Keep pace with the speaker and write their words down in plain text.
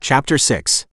Chapter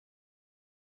 6.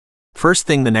 First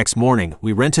thing the next morning,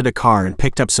 we rented a car and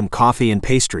picked up some coffee and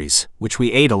pastries, which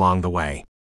we ate along the way.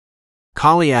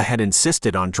 Kalia had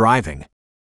insisted on driving.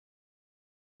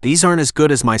 "These aren't as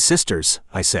good as my sister's,"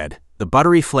 I said, the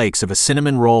buttery flakes of a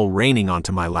cinnamon roll raining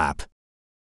onto my lap.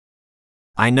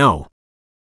 "I know.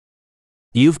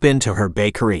 You've been to her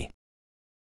bakery?"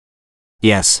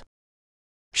 "Yes.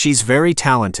 She's very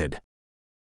talented."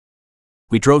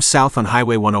 We drove south on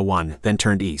Highway 101, then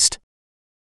turned east.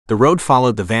 The road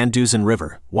followed the Van Dusen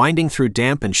River, winding through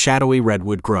damp and shadowy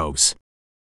redwood groves.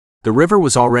 The river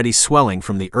was already swelling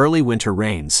from the early winter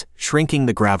rains, shrinking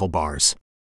the gravel bars.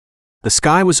 The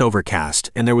sky was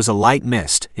overcast and there was a light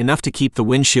mist, enough to keep the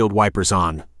windshield wipers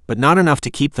on, but not enough to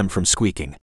keep them from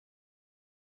squeaking.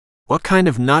 "What kind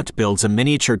of nut builds a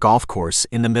miniature golf course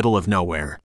in the middle of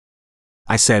nowhere?"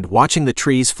 I said, watching the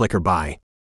trees flicker by.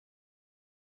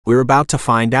 "We're about to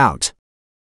find out."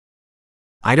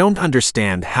 I don't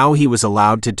understand how he was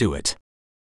allowed to do it.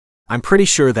 I'm pretty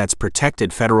sure that's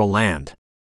protected federal land.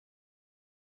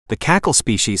 The cackle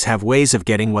species have ways of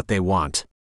getting what they want.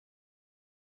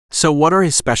 So what are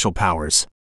his special powers?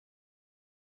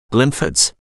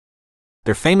 Lymphids.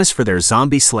 They're famous for their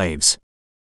zombie slaves.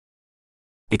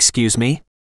 Excuse me?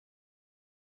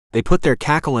 They put their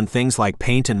cackle in things like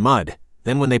paint and mud,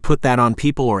 then when they put that on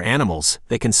people or animals,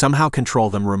 they can somehow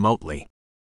control them remotely.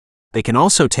 They can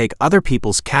also take other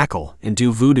people's cackle and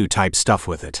do voodoo-type stuff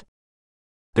with it.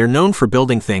 They're known for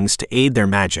building things to aid their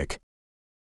magic.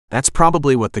 That's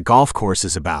probably what the golf course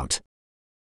is about.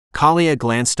 Kalia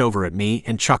glanced over at me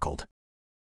and chuckled.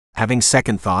 Having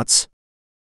second thoughts?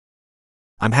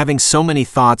 I'm having so many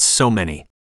thoughts, so many.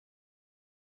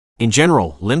 In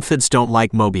general, lymphids don't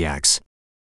like Mobiacs.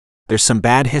 There's some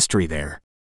bad history there.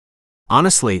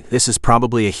 Honestly, this is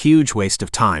probably a huge waste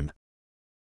of time.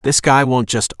 This guy won't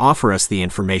just offer us the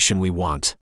information we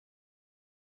want.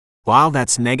 Wow,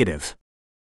 that's negative.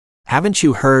 Haven't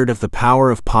you heard of the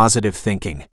power of positive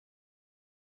thinking?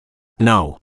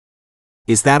 No.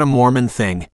 Is that a Mormon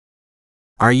thing?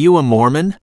 Are you a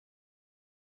Mormon?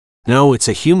 No, it's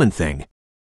a human thing.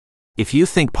 If you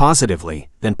think positively,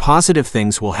 then positive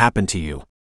things will happen to you.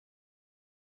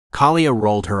 Kalia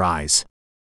rolled her eyes.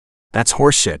 That's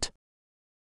horseshit.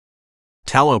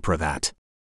 Tell Oprah that.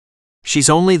 She's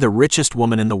only the richest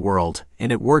woman in the world,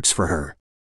 and it works for her.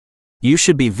 You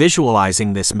should be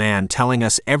visualizing this man telling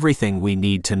us everything we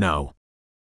need to know.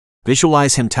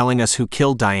 Visualize him telling us who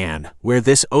killed Diane, where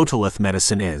this otolith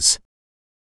medicine is.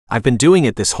 I've been doing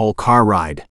it this whole car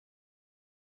ride.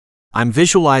 I'm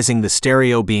visualizing the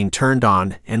stereo being turned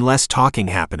on and less talking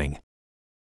happening.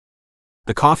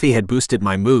 The coffee had boosted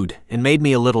my mood and made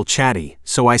me a little chatty,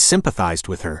 so I sympathized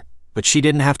with her, but she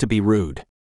didn't have to be rude.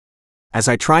 As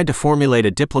I tried to formulate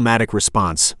a diplomatic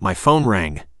response, my phone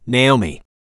rang. Naomi.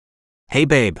 "Hey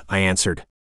babe," I answered.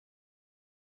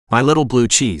 "My little blue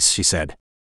cheese," she said.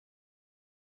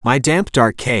 "My damp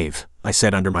dark cave," I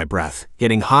said under my breath,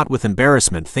 getting hot with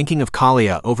embarrassment thinking of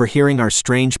Kalia overhearing our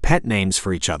strange pet names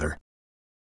for each other.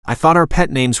 I thought our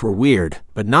pet names were weird,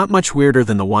 but not much weirder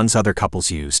than the ones other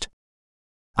couples used.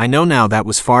 I know now that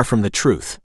was far from the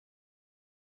truth.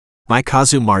 My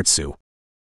Kazumartsu.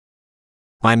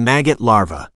 My maggot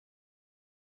larva.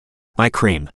 My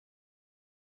cream.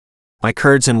 My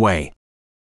curds and whey.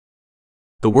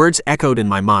 The words echoed in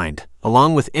my mind,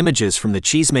 along with images from the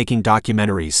cheesemaking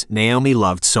documentaries Naomi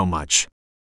loved so much.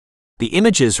 The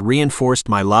images reinforced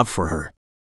my love for her.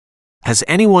 "Has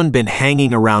anyone been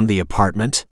hanging around the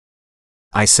apartment?"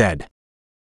 I said.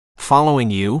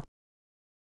 "Following you?"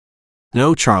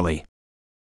 "No, Charlie.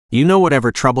 You know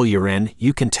whatever trouble you're in,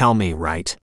 you can tell me,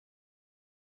 right?"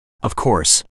 "Of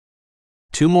course.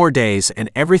 2 more days and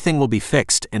everything will be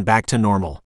fixed and back to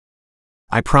normal.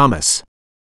 I promise."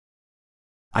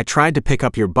 "I tried to pick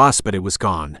up your bus but it was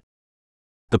gone.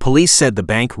 The police said the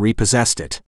bank repossessed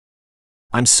it.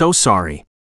 I'm so sorry."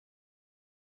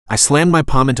 I slammed my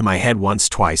palm into my head once,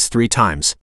 twice, 3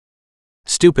 times.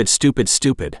 Stupid, stupid,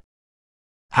 stupid.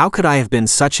 How could I have been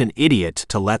such an idiot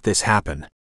to let this happen?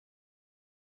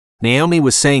 Naomi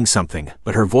was saying something,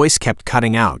 but her voice kept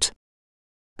cutting out.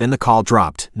 Then the call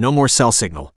dropped, no more cell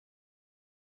signal.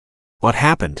 "What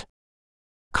happened?"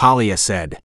 Kalia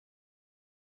said.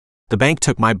 "The bank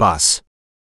took my bus.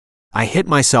 I hit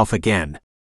myself again.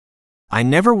 I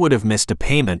never would have missed a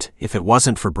payment if it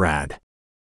wasn't for Brad.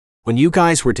 When you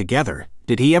guys were together,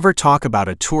 did he ever talk about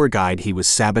a tour guide he was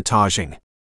sabotaging?"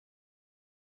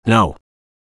 "No.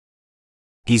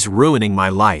 He's ruining my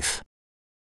life."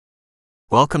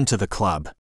 "Welcome to the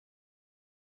club."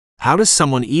 How does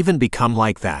someone even become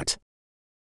like that?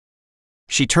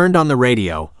 She turned on the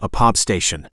radio, a pop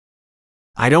station.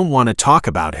 I don't want to talk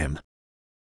about him.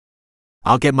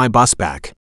 I'll get my bus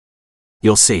back.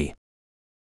 You'll see.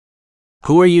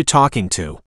 Who are you talking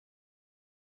to?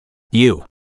 You.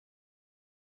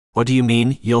 What do you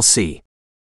mean, you'll see?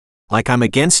 Like I'm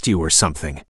against you or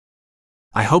something.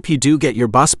 I hope you do get your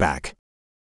bus back.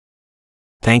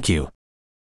 Thank you.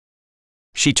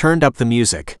 She turned up the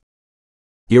music.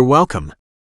 You're welcome.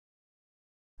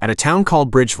 At a town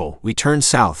called Bridgeville, we turned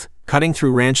south, cutting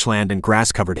through ranchland and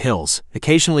grass-covered hills,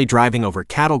 occasionally driving over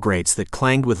cattle grates that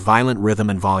clanged with violent rhythm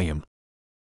and volume.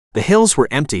 The hills were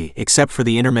empty except for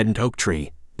the intermittent oak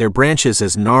tree, their branches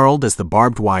as gnarled as the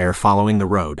barbed wire following the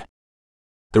road.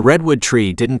 The redwood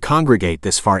tree didn't congregate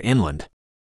this far inland.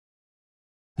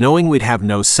 Knowing we'd have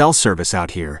no cell service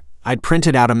out here, I'd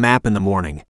printed out a map in the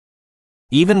morning.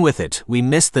 Even with it, we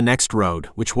missed the next road,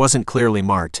 which wasn't clearly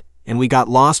marked, and we got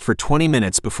lost for 20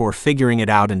 minutes before figuring it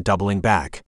out and doubling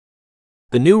back.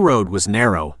 The new road was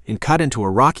narrow and cut into a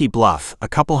rocky bluff a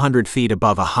couple hundred feet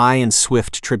above a high and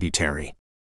swift tributary.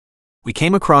 We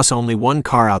came across only one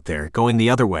car out there going the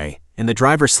other way, and the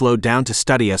driver slowed down to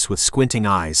study us with squinting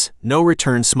eyes, no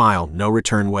return smile, no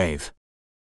return wave.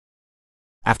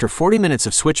 After 40 minutes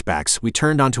of switchbacks, we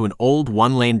turned onto an old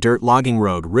one-lane dirt logging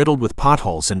road riddled with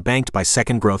potholes and banked by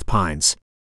second-growth pines.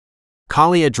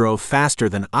 Kalia drove faster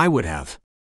than I would have.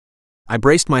 I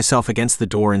braced myself against the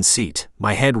door and seat,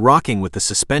 my head rocking with the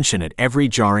suspension at every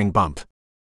jarring bump.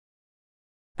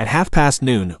 At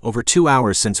noon, over 2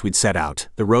 hours since we'd set out,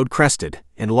 the road crested,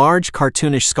 and large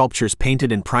cartoonish sculptures painted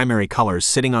in primary colors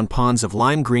sitting on ponds of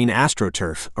lime-green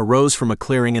astroturf arose from a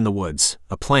clearing in the woods: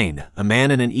 a plane, a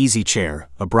man in an easy chair,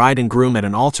 a bride and groom at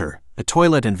an altar, a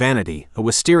toilet and vanity, a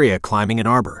wisteria climbing an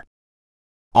arbor.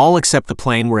 All except the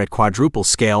plane were at quadruple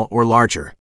scale or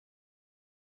larger.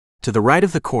 To the right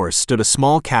of the course stood a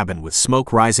small cabin with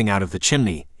smoke rising out of the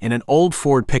chimney, and an old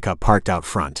Ford pickup parked out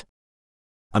front.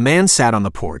 A man sat on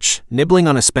the porch, nibbling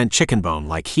on a spent chicken bone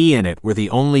like he and it were the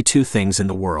only two things in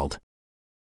the world.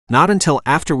 Not until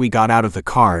after we got out of the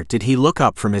car did he look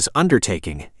up from his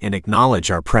undertaking and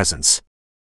acknowledge our presence.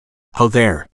 Ho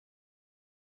there.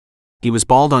 He was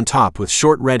bald on top with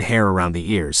short red hair around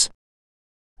the ears.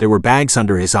 There were bags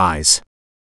under his eyes.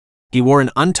 He wore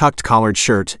an untucked collared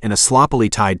shirt and a sloppily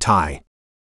tied tie.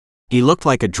 He looked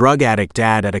like a drug addict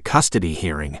dad at a custody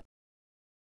hearing.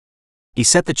 He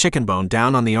set the chicken bone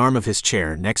down on the arm of his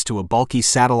chair next to a bulky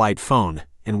satellite phone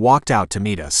and walked out to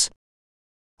meet us.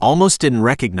 Almost didn't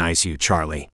recognize you,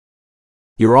 Charlie.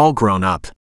 You're all grown up.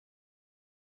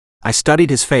 I studied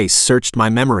his face, searched my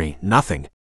memory, nothing.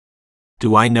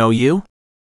 Do I know you?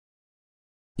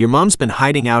 Your mom's been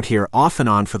hiding out here off and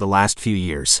on for the last few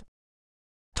years.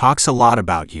 Talks a lot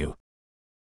about you.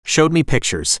 Showed me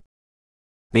pictures.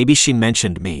 Maybe she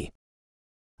mentioned me.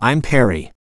 I'm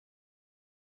Perry.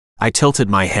 I tilted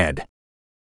my head.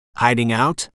 Hiding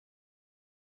out?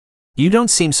 You don't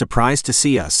seem surprised to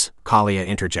see us, Kalia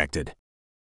interjected.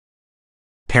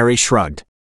 Perry shrugged.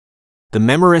 The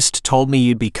memorist told me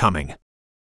you'd be coming.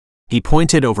 He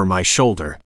pointed over my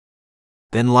shoulder.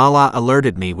 Then Lala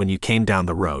alerted me when you came down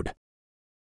the road.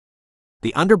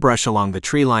 The underbrush along the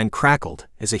tree line crackled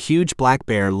as a huge black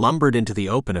bear lumbered into the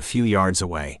open a few yards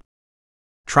away.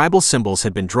 Tribal symbols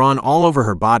had been drawn all over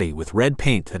her body with red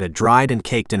paint that had dried and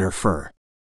caked in her fur.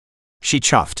 She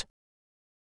chuffed.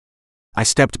 I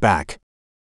stepped back.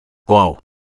 Whoa.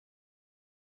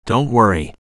 Don't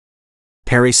worry.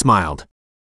 Perry smiled.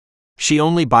 She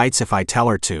only bites if I tell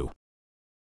her to.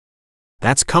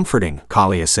 That's comforting,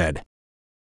 Kalia said.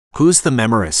 Who's the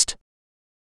memorist?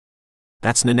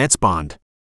 That's Nanette's bond.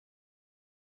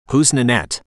 Who's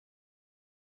Nanette?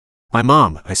 My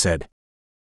mom, I said.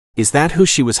 Is that who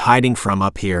she was hiding from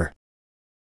up here?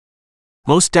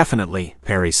 Most definitely,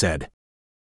 Perry said.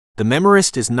 The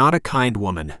memorist is not a kind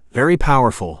woman, very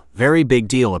powerful, very big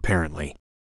deal apparently.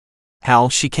 Hell,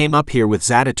 she came up here with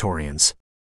Zaditorians.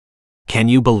 Can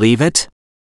you believe it?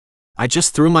 I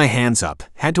just threw my hands up,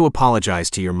 had to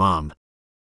apologize to your mom.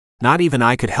 Not even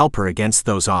I could help her against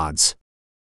those odds.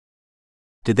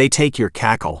 Did they take your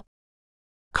cackle?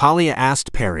 Kalia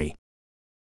asked Perry.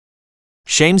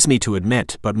 Shames me to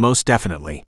admit, but most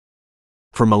definitely.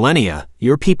 For millennia,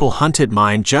 your people hunted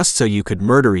mine just so you could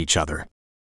murder each other.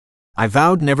 I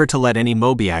vowed never to let any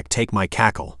Mobiac take my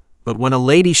cackle, but when a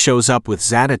lady shows up with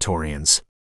Zaditorians.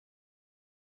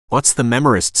 What's the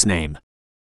memorist's name?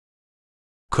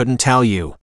 Couldn't tell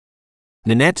you.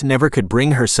 Nanette never could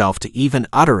bring herself to even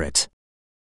utter it.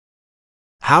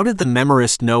 How did the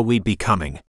memorist know we'd be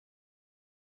coming?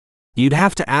 You'd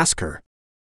have to ask her.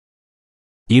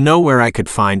 You know where I could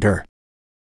find her?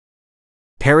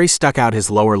 Perry stuck out his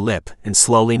lower lip and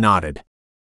slowly nodded.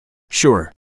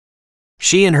 Sure.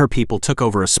 She and her people took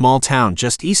over a small town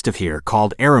just east of here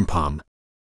called Arampam.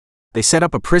 They set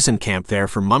up a prison camp there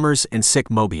for mummers and sick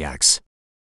Mobiaks.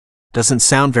 Doesn't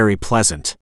sound very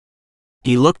pleasant.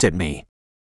 He looked at me.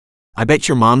 I bet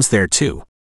your mom's there too.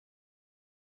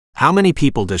 How many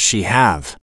people does she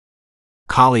have?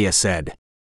 Kalia said.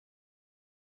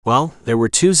 Well, there were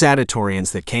 2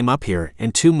 Zaditorians that came up here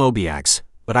and 2 Mobiaks,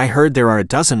 but I heard there are a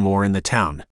dozen more in the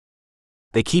town.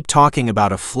 They keep talking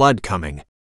about a flood coming.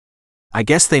 I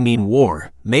guess they mean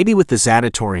war, maybe with the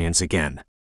Zaditorians again.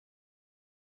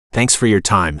 Thanks for your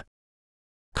time.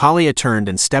 Kalia turned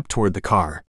and stepped toward the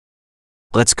car.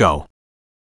 Let's go.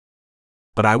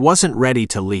 But I wasn't ready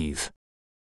to leave.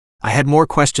 I had more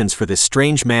questions for this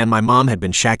strange man my mom had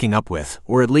been shacking up with,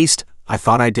 or at least, I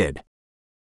thought I did.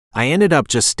 I ended up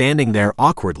just standing there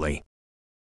awkwardly.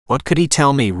 What could he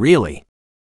tell me, really?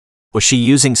 Was she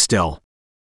using still?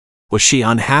 Was she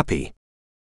unhappy?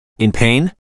 In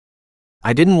pain?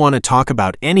 I didn't want to talk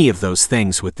about any of those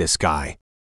things with this guy.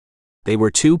 They were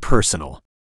too personal.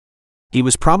 He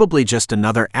was probably just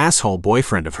another asshole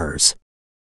boyfriend of hers.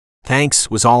 Thanks,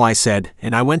 was all I said,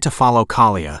 and I went to follow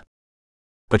Kalia.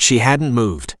 But she hadn't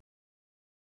moved.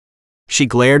 She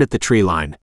glared at the tree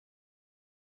line.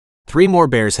 3 more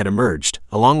bears had emerged,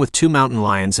 along with 2 mountain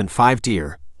lions and 5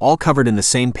 deer, all covered in the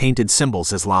same painted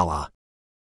symbols as Lala.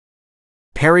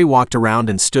 Perry walked around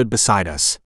and stood beside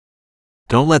us.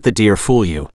 Don't let the deer fool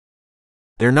you.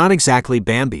 They're not exactly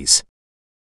Bambis.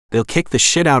 They'll kick the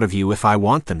shit out of you if I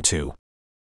want them to.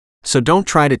 So don't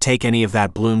try to take any of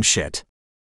that Bloom shit.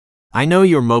 I know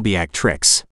your Mobiak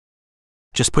tricks.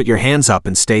 Just put your hands up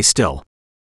and stay still.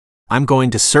 I'm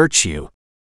going to search you.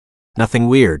 Nothing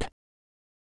weird.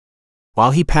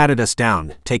 While he patted us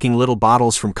down, taking little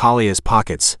bottles from Kalia's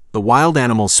pockets, the wild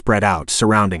animals spread out,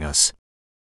 surrounding us.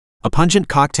 A pungent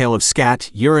cocktail of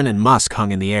scat, urine and musk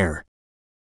hung in the air.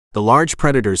 The large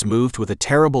predators moved with a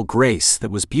terrible grace that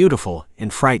was beautiful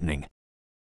and frightening.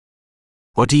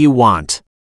 What do you want?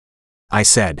 I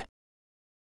said.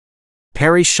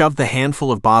 Perry shoved the handful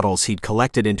of bottles he'd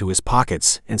collected into his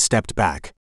pockets and stepped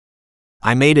back.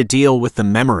 I made a deal with the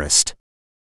memorist.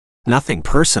 Nothing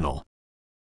personal.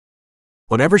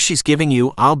 Whatever she's giving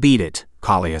you, I'll beat it,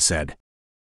 Kalia said.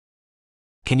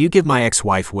 Can you give my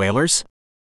ex-wife whalers?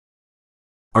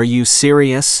 Are you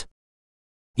serious?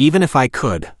 Even if I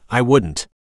could, I wouldn't.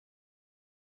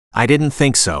 I didn't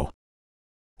think so.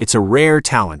 It's a rare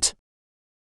talent.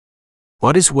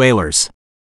 What is whalers?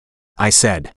 I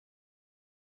said.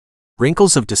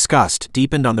 Wrinkles of disgust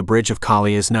deepened on the bridge of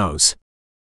Kalia's nose.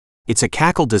 It's a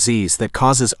cackle disease that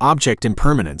causes object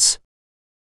impermanence.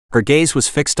 Her gaze was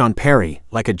fixed on Perry,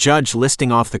 like a judge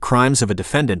listing off the crimes of a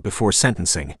defendant before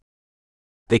sentencing.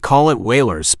 They call it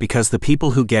whalers because the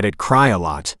people who get it cry a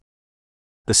lot.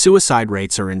 The suicide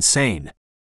rates are insane.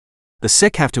 The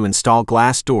sick have to install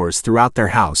glass doors throughout their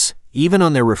house, even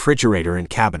on their refrigerator and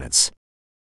cabinets.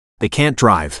 They can't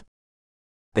drive.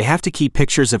 They have to keep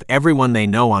pictures of everyone they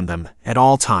know on them, at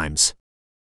all times.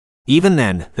 Even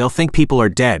then, they'll think people are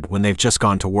dead when they've just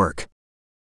gone to work.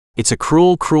 It's a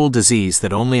cruel, cruel disease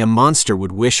that only a monster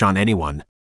would wish on anyone.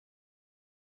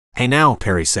 Hey now,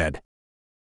 Perry said.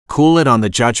 Cool it on the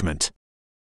judgment.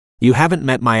 You haven't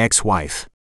met my ex-wife.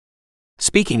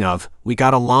 Speaking of, we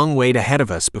got a long wait ahead of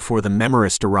us before the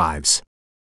memorist arrives.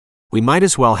 We might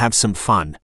as well have some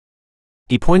fun.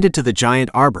 He pointed to the giant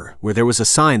arbor where there was a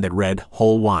sign that read,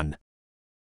 Hole 1.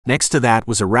 Next to that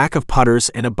was a rack of putters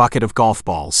and a bucket of golf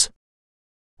balls.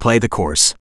 Play the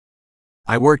course.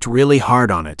 I worked really hard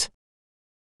on it.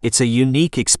 It's a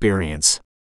unique experience.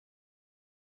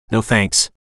 No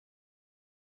thanks.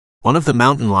 One of the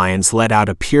mountain lions let out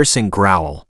a piercing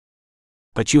growl.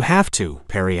 But you have to,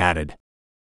 Perry added.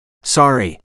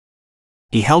 Sorry.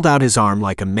 He held out his arm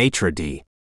like a maitre d'.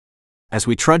 As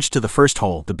we trudged to the first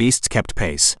hole, the beasts kept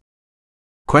pace.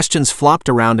 Questions flopped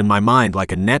around in my mind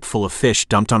like a net full of fish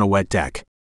dumped on a wet deck.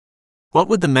 What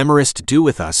would the memorist do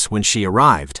with us when she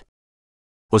arrived?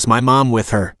 Was my mom with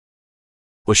her?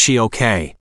 Was she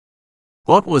okay?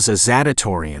 What was a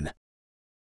Zaditorian?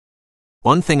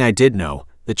 One thing I did know,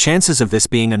 the chances of this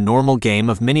being a normal game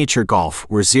of miniature golf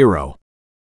were 0.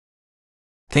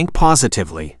 Think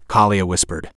positively, Kalia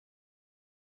whispered.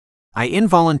 I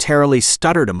involuntarily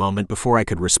stuttered a moment before I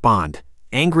could respond,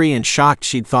 angry and shocked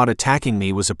she'd thought attacking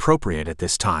me was appropriate at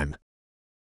this time.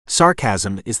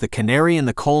 Sarcasm is the canary in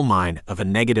the coal mine of a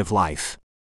negative life.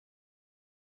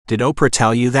 Did Oprah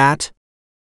tell you that?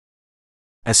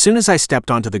 As soon as I stepped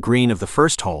onto the green of the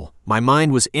first hole, my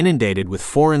mind was inundated with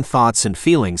foreign thoughts and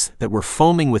feelings that were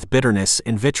foaming with bitterness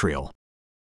and vitriol.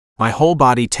 My whole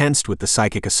body tensed with the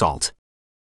psychic assault.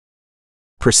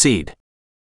 Proceed.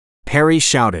 Perry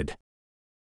shouted.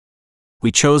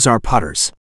 We chose our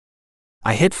putters.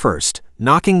 I hit first,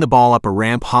 knocking the ball up a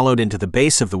ramp hollowed into the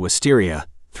base of the wisteria,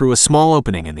 through a small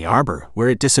opening in the arbor, where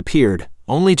it disappeared,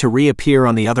 only to reappear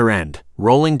on the other end,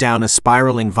 rolling down a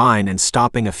spiraling vine and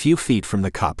stopping a few feet from the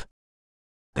cup.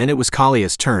 Then it was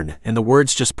Kalia's turn, and the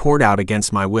words just poured out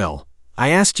against my will. I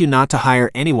asked you not to hire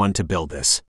anyone to build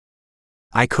this.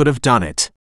 I could have done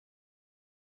it.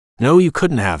 No, you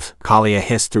couldn't have, Kalia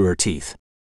hissed through her teeth.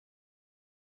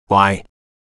 Why?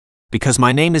 Because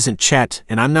my name isn't Chet,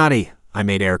 and I'm not I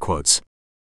made air quotes.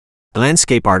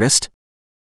 Landscape artist?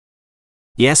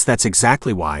 Yes, that's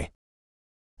exactly why.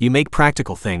 You make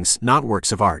practical things, not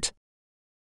works of art.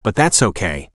 But that's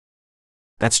okay.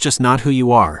 That's just not who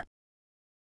you are.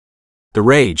 The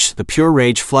rage, the pure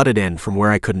rage flooded in from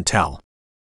where I couldn't tell.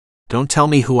 Don't tell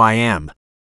me who I am.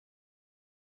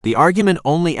 The argument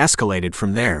only escalated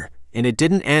from there, and it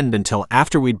didn't end until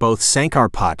after we'd both sank our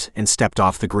putt and stepped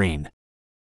off the green.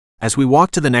 As we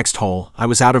walked to the next hole, I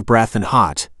was out of breath and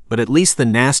hot, but at least the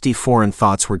nasty foreign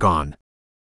thoughts were gone.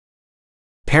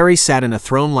 Perry sat in a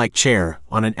throne-like chair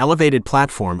on an elevated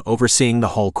platform overseeing the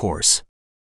whole course.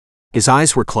 His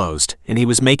eyes were closed, and he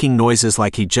was making noises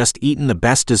like he'd just eaten the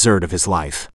best dessert of his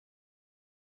life.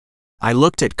 I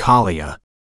looked at Kalia.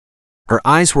 Her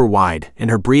eyes were wide, and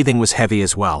her breathing was heavy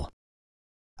as well.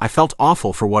 I felt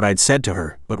awful for what I'd said to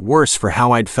her, but worse for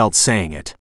how I'd felt saying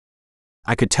it.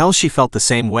 I could tell she felt the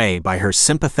same way by her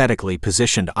sympathetically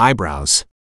positioned eyebrows.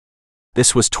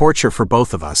 This was torture for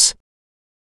both of us.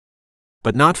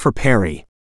 But not for Perry.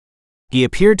 He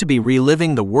appeared to be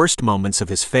reliving the worst moments of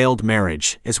his failed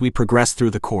marriage as we progressed through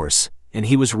the course, and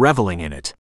he was reveling in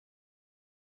it.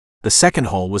 The second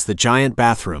hole was the giant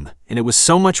bathroom, and it was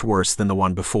so much worse than the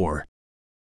one before.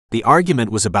 The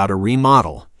argument was about a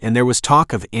remodel, and there was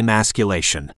talk of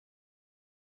emasculation.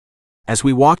 As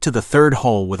we walked to the third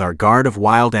hole with our guard of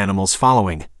wild animals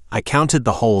following, I counted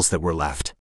the holes that were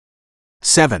left.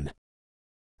 7.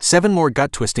 7 more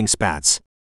gut-twisting spats.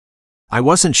 I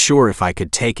wasn't sure if I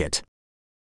could take it.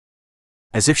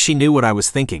 As if she knew what I was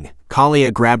thinking,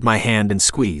 Kalia grabbed my hand and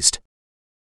squeezed.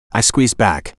 I squeezed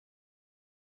back.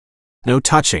 No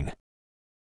touching.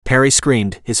 Perry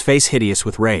screamed, his face hideous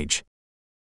with rage.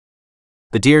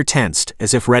 The deer tensed,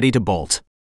 as if ready to bolt.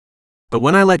 But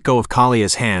when I let go of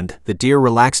Kalia's hand, the deer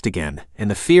relaxed again,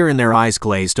 and the fear in their eyes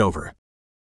glazed over.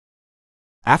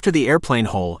 After the airplane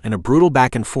hole and a brutal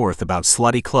back and forth about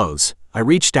slutty clothes, I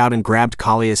reached out and grabbed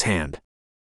Kalia's hand.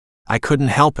 I couldn't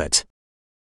help it.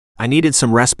 I needed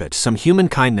some respite, some human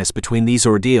kindness between these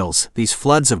ordeals, these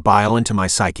floods of bile into my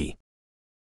psyche.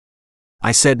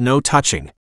 I said no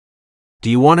touching. Do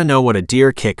you want to know what a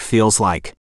deer kick feels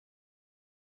like?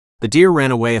 The deer ran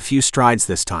away a few strides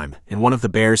this time, and one of the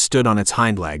bears stood on its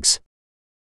hind legs.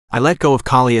 I let go of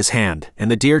Kalia's hand, and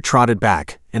the deer trotted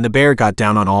back, and the bear got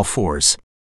down on all fours.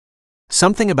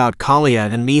 Something about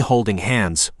Kalia and me holding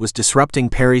hands was disrupting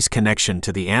Perry's connection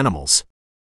to the animals.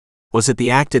 Was it the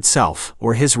act itself,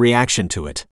 or his reaction to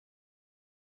it?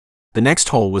 The next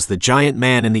hole was the giant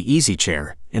man in the easy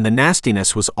chair, and the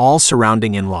nastiness was all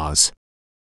surrounding in-laws.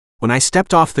 When I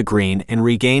stepped off the green and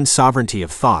regained sovereignty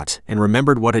of thought and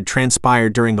remembered what had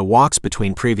transpired during the walks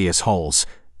between previous holes,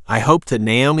 I hoped that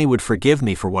Naomi would forgive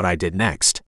me for what I did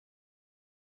next.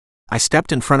 I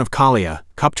stepped in front of Kalia,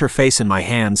 cupped her face in my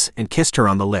hands, and kissed her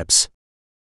on the lips.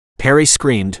 Perry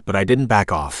screamed, but I didn't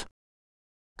back off.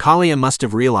 Kalia must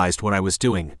have realized what I was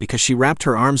doing because she wrapped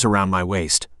her arms around my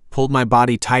waist, pulled my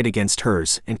body tight against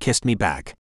hers, and kissed me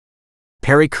back.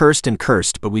 Perry cursed and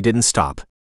cursed, but we didn't stop.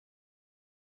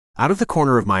 Out of the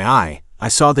corner of my eye, I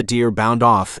saw the deer bound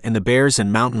off and the bears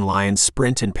and mountain lions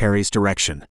sprint in Perry's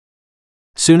direction.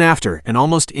 Soon after, an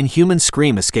almost inhuman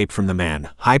scream escaped from the man,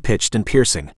 high-pitched and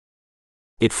piercing.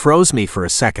 It froze me for a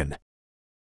second.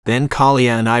 Then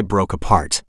Kalia and I broke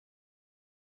apart.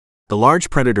 The large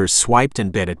predators swiped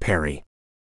and bit at Perry.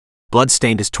 Blood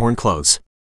stained his torn clothes.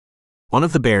 One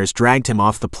of the bears dragged him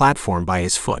off the platform by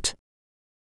his foot.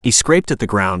 He scraped at the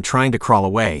ground trying to crawl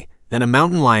away. Then a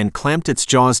mountain lion clamped its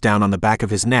jaws down on the back of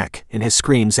his neck, and his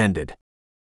screams ended.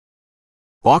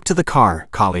 Walk to the car,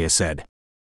 Kalia said.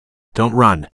 Don't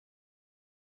run.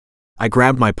 I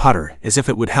grabbed my putter, as if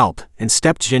it would help, and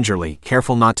stepped gingerly,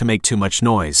 careful not to make too much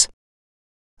noise.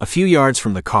 A few yards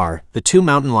from the car, the 2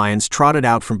 mountain lions trotted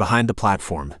out from behind the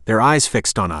platform, their eyes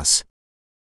fixed on us.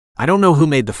 I don't know who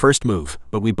made the first move,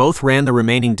 but we both ran the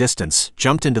remaining distance,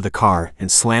 jumped into the car,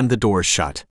 and slammed the doors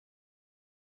shut.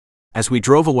 As we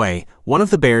drove away, one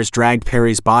of the bears dragged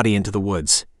Perry's body into the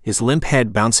woods, his limp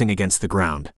head bouncing against the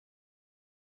ground.